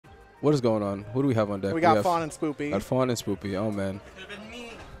What is going on? Who do we have on deck? We got Fawn and Spoopy. Got Fawn and Spoopy. Oh man.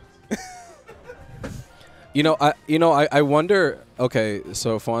 I wonder. Okay,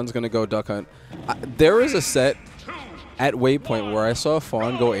 so Fawn's gonna go duck hunt. There is a set at Waypoint where I saw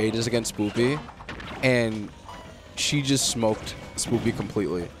Fawn go ages against Spoopy, and she just smoked Spoopy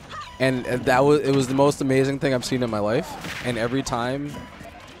completely, and it was the most amazing thing I've seen in my life. And every time,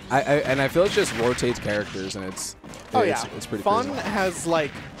 I feel it just rotates characters, and it's pretty Fawn crazy. has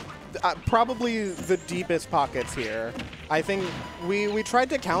like probably the deepest pockets here. I think we tried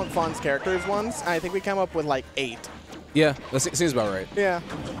to count Fawn's characters once, and I think we came up with like 8. Yeah, that seems about right. Yeah.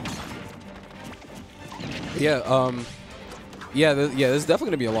 Yeah. This is definitely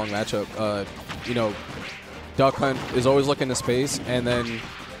gonna be a long matchup. Duck Hunt is always looking to space, and then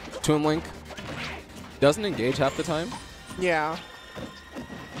Toon Link doesn't engage half the time. Yeah.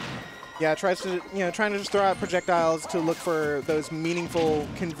 Yeah, trying to just throw out projectiles to look for those meaningful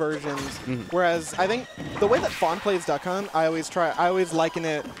conversions. Whereas I think the way that Fawn plays Duck Hunt, I always liken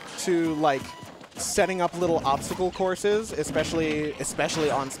it to like setting up little obstacle courses, especially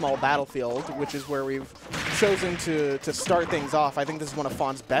on small battlefield, which is where we've chosen to start things off. I think this is one of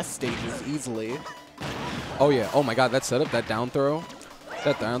Fawn's best stages, easily. Oh yeah. Oh my God, that setup, that down throw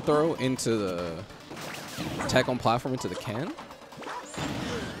into the attack on platform into the can.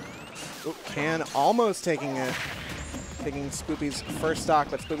 Ooh, can almost taking Spoopy's first stock,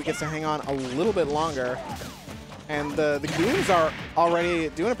 but Spoopy gets to hang on a little bit longer. And the goons are already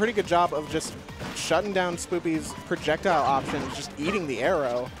doing a pretty good job of just shutting down Spoopy's projectile options, just eating the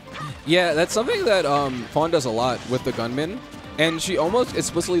arrow. Yeah, that's something that Fawn does a lot with the gunman, and she almost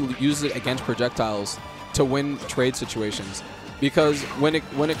explicitly uses it against projectiles to win trade situations. Because when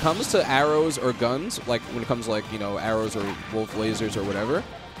it comes to arrows or guns, like when it comes to arrows or wolf lasers or whatever,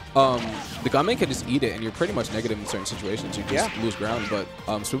 the gunman can just eat it, and you're pretty much negative in certain situations. You just lose ground. But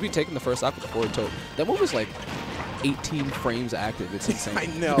Spoopy taking the first stock with the forward tilt, that move is like 18 frames active. It's insane. I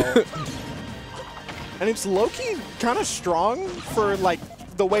know. And it's low-key kind of strong for like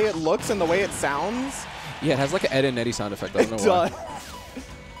the way it looks and the way it sounds. Yeah, it has like an Ed and Eddie sound effect. I don't know why.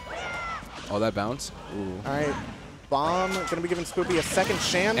 Oh, that bounce. Ooh. All right. Bomb gonna be giving Spoopy a second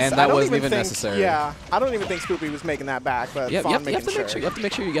chance, and that wasn't even necessary. Yeah, I don't even think Spoopy was making that back, but yeah, Fawn you have to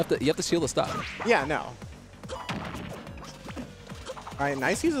make sure. You have to seal the stop. Yeah, no. All right,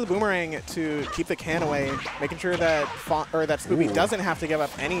 nice use of the boomerang to keep the can away, making sure that Spoopy doesn't have to give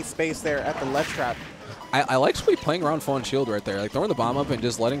up any space there at the ledge trap. I like Spoopy playing around Fawn's shield right there, like throwing the bomb up and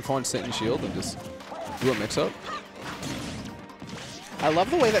just letting Fawn sit in shield and just do a mix-up. I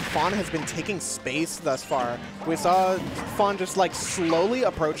love the way that Fawn has been taking space thus far. We saw Fawn just like slowly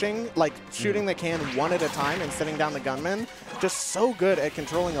approaching, like shooting the can one at a time and setting down the gunman. Just so good at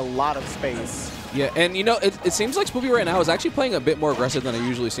controlling a lot of space. Yeah, and it seems like Spoopy right now is actually playing a bit more aggressive than I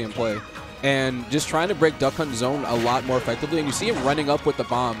usually see him play. And just trying to break Duck Hunt zone a lot more effectively. And you see him running up with the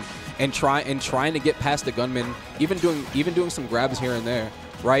bomb and trying to get past the gunman, even doing some grabs here and there,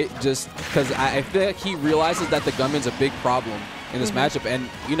 right? Just because I feel like he realizes that the gunman's a big problem in this matchup, and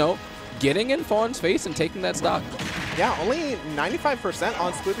getting in Fawn's face and taking that stock. Yeah, only 95%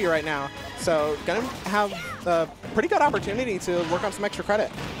 on Spoopy right now, so gonna have a pretty good opportunity to work on some extra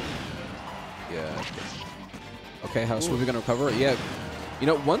credit. Yeah. Okay, how's Spoopy gonna recover? Yeah.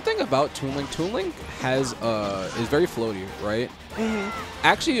 One thing about Toon Link has is very floaty, right?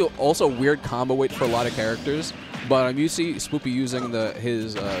 Actually, also weird combo weight for a lot of characters. But you see Spoopy using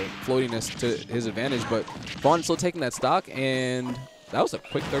his floatiness to his advantage, but Fawn still taking that stock, and that was a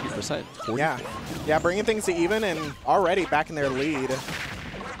quick 30%. Yeah, bringing things to even and already back in their lead.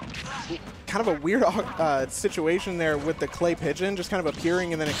 Kind of a weird situation there with the clay pigeon, just kind of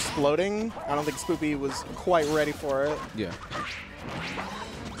appearing and then exploding. I don't think Spoopy was quite ready for it. Yeah.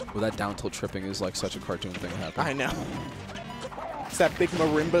 Well, that down tilt tripping is like such a cartoon thing happening. I know. It's that big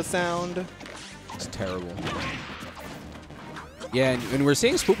marimba sound. It's terrible. Yeah, and we're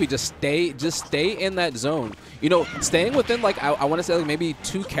seeing Spoopy just stay in that zone. Staying within like I want to say like maybe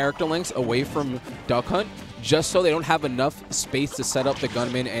 2 character lengths away from Duck Hunt, just so they don't have enough space to set up the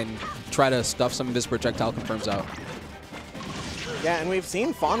gunman and try to stuff some of his projectile confirms out. Yeah, and we've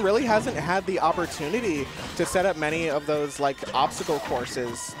seen Fawn really hasn't had the opportunity to set up many of those like obstacle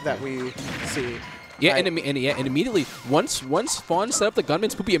courses that we see. Yeah, right. and immediately once Fawn set up the gunman,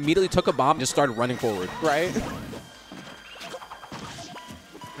 Spoopy immediately took a bomb and just started running forward. Right.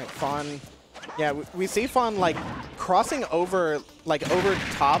 Fawn, yeah, we see Fawn like crossing over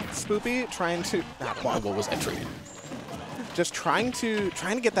top Spoopy, trying to. What was entry? Just trying to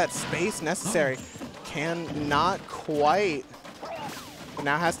get that space necessary. Can not quite. But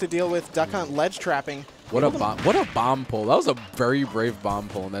now has to deal with Duck Hunt ledge trapping. What a bomb pull. That was a very brave bomb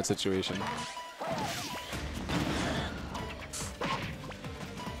pull in that situation.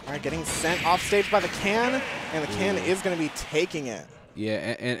 All right, getting sent off stage by the can, and the can is going to be taking it.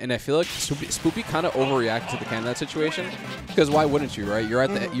 Yeah, and I feel like Spoopy kind of overreacted to the can in that situation, because why wouldn't you, right? You're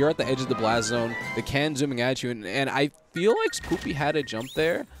at the edge of the blast zone, the can zooming at you, and I feel like Spoopy had a jump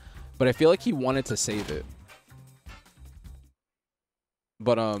there, but I feel like he wanted to save it.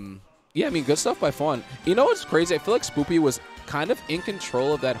 But yeah, I mean, good stuff by Fawn. You know what's crazy? I feel like Spoopy was kind of in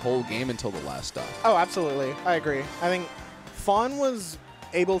control of that whole game until the last stop. Oh, absolutely. I agree. I think Fawn was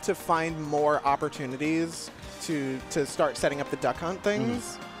able to find more opportunities to start setting up the duck hunt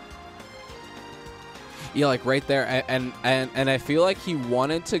things. Yeah, like right there, and I feel like he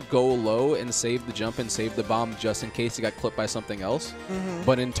wanted to go low and save the jump and save the bomb just in case he got clipped by something else,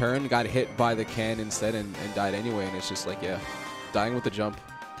 but in turn got hit by the can instead and died anyway, and it's just like, yeah, dying with the jump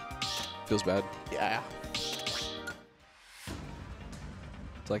feels bad. Yeah. It's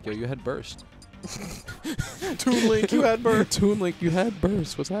like, yo, you had burst. Toon Link, you had burst. Toon Link, you had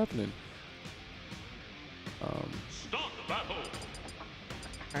burst. What's happening? All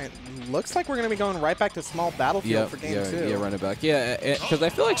right, looks like we're going to be going right back to small battlefield for game 2. Yeah, run it back. Yeah, because I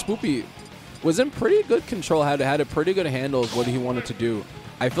feel like Spoopy was in pretty good control, had a pretty good handle of what he wanted to do.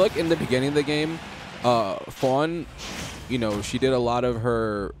 I feel like in the beginning of the game, Fawn, you know, she did a lot of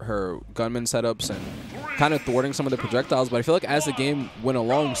her gunman setups and kind of thwarting some of the projectiles, but I feel like as the game went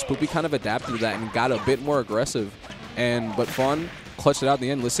along, Spoopy kind of adapted to that and got a bit more aggressive. But Fawn clutched it out in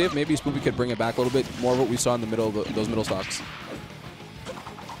the end. Let's see if maybe Spoopy could bring it back a little bit more of what we saw in the middle of those middle stocks.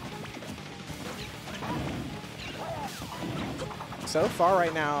 So far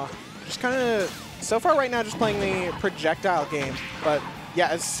right now, just playing the projectile game. But yeah,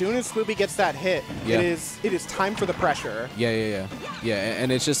 as soon as Spoopy gets that hit, it is time for the pressure. Yeah. And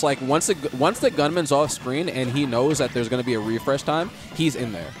it's just like once the gunman's off screen and he knows that there's going to be a refresh time, he's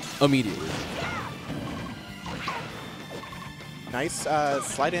in there immediately. Nice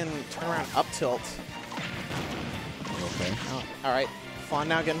slide in, turn around, up tilt. Okay. Oh, all right, Fawn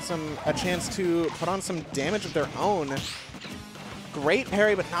now getting a chance to put on some damage of their own. Great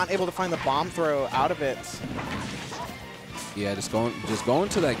parry, but not able to find the bomb throw out of it. Yeah, just going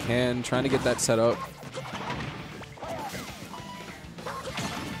to that can, trying to get that set up.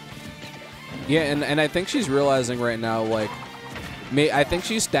 Yeah, and I think she's realizing right now, like, I think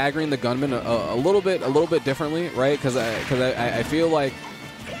she's staggering the gunman a little bit differently, right? Because I feel like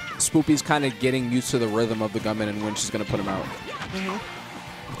Spoopy's kind of getting used to the rhythm of the gunman and when she's gonna put him out.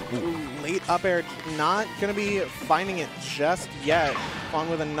 Late up air, not going to be finding it just yet. Fawn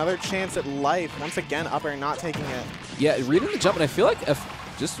with another chance at life. Once again, up air not taking it. Yeah, reading the jump, and I feel like if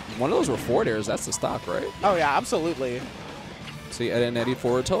just one of those were forward airs, that's the stock, right? Oh, yeah, absolutely. See, an Eddie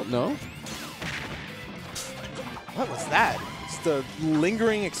forward tilt? No? What was that? It's the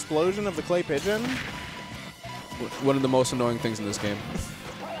lingering explosion of the clay pigeon? One of the most annoying things in this game.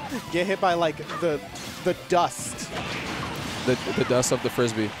 Get hit by, like, the dust. The dust of the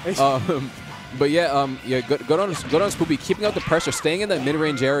frisbee. But yeah, good on Spoopy, keeping out the pressure, staying in that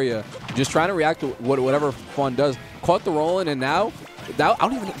mid-range area, just trying to react to whatever Fawn does. Caught the roll in, and now I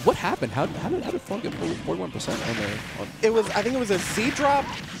don't even know what happened. How did Fawn get 41% on there? I think it was a Z drop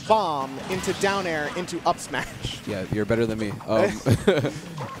bomb into down air into up smash. Yeah, you're better than me.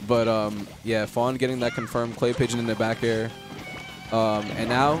 But yeah, Fawn getting that confirmed clay pigeon in the back air, and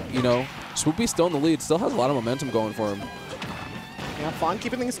now Spoopy's still in the lead, still has a lot of momentum going for him. Yeah, Fawn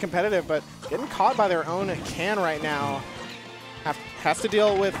keeping things competitive, but getting caught by their own can right now. Has to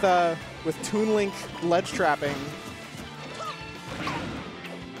deal with Toon Link ledge trapping.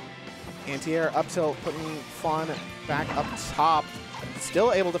 Anti-air up tilt, putting Fawn back up top.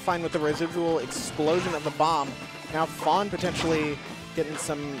 Still able to find with the residual explosion of the bomb. Now Fawn potentially getting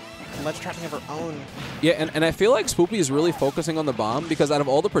some ledge trapping of her own. Yeah, and I feel like Spoopy is really focusing on the bomb because out of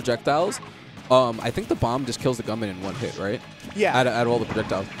all the projectiles, I think the bomb just kills the gunman in one hit, right? Yeah. Out of all the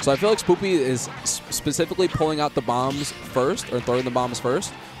projectiles. So I feel like Spoopy is specifically pulling out the bombs first, or throwing the bombs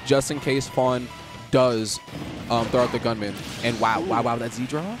first, just in case Fawn does throw out the gunman. And wow, that Z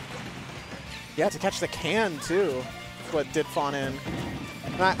draw? Yeah, to catch the can, too. That's what did Fawn in.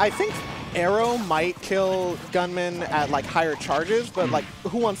 And I think Arrow might kill gunman at, like, higher charges, but, like,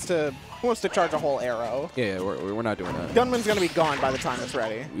 who wants to charge a whole arrow? Yeah, we're not doing that. Gunman's going to be gone by the time it's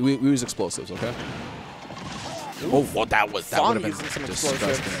ready. We use explosives, okay? Ooh, well, that would have been some disgusting.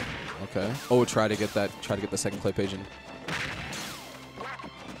 explosives. Okay. Oh, try to get the second clay pigeon.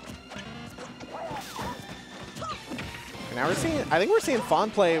 And now I think we're seeing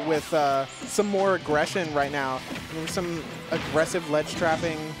Fawn play with some more aggression right now. Some aggressive ledge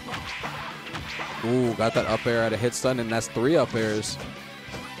trapping. Ooh, got that up air at a hit stun, and that's 3 up airs.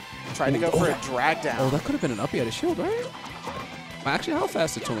 Tried to go for a drag down. Oh, that could have been an uppie at a shield, right? Actually, how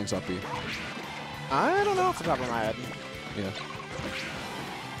fast did Toon Link's uppie? I don't know off the top of my head. Yeah.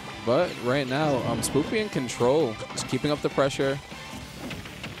 But right now, Spoopy in control. Just keeping up the pressure.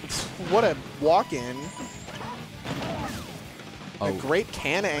 What a walk-in. Oh. A great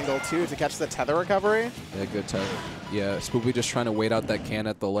can angle, too, to catch the tether recovery. Yeah, good tether. Yeah, Spoopy just trying to wait out that can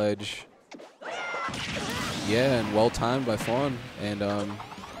at the ledge. Yeah, and well-timed by Fawn. And,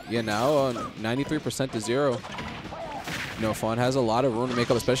 yeah, now 93% to 0. You know, Fawn has a lot of room to make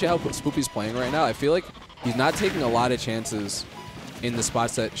up, especially how Spoopy's playing right now. I feel like he's not taking a lot of chances in the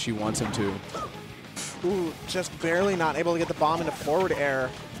spots that she wants him to. Ooh, just barely not able to get the bomb into forward air.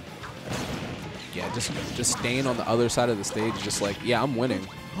 Yeah, just staying on the other side of the stage, just like, yeah, I'm winning.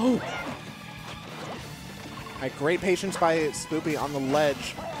 Oh. Great patience by Spoopy on the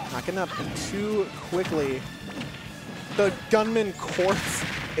ledge. Not getting up too quickly. The gunman course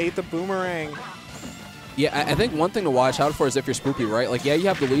ate the boomerang. Yeah, I think one thing to watch out for is if you're Spoopy, right? Like, yeah, you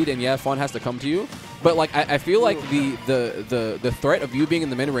have the lead, and yeah, Fawn has to come to you. But like, I feel like the threat of you being in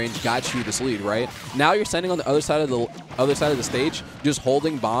the mid range got you this lead, right? Now you're standing on the other side of the stage, just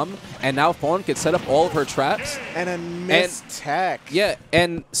holding bomb, and now Fawn can set up all of her traps and a missed tech. Yeah,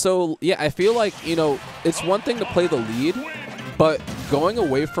 and so yeah, I feel like, you know, it's one thing to play the lead, but going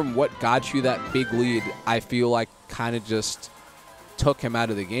away from what got you that big lead, I feel like kind of just took him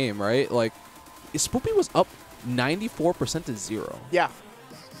out of the game, right? Like, Spoopy was up 94% to 0. Yeah.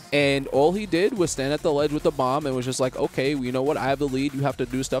 And all he did was stand at the ledge with the bomb and was just like, okay, you know what? I have the lead. You have to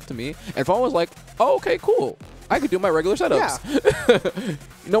do stuff to me. And Fawn was like, oh, okay, cool. I could do my regular setups. Yeah.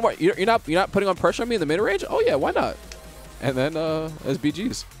 No more. You're not putting on pressure on me in the mid range? Oh yeah, why not? And then as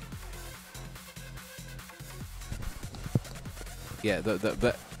BGs. Yeah,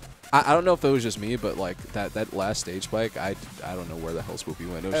 I don't know if it was just me, but like that last stage spike, I don't know where the hell Spoopy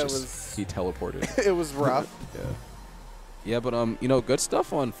went. It was just he teleported. It was rough. Yeah. Yeah, but you know, good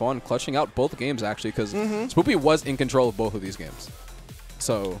stuff on Fawn clutching out both games actually, because Spoopy was in control of both of these games,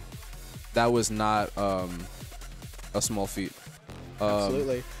 so that was not a small feat.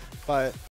 Absolutely, but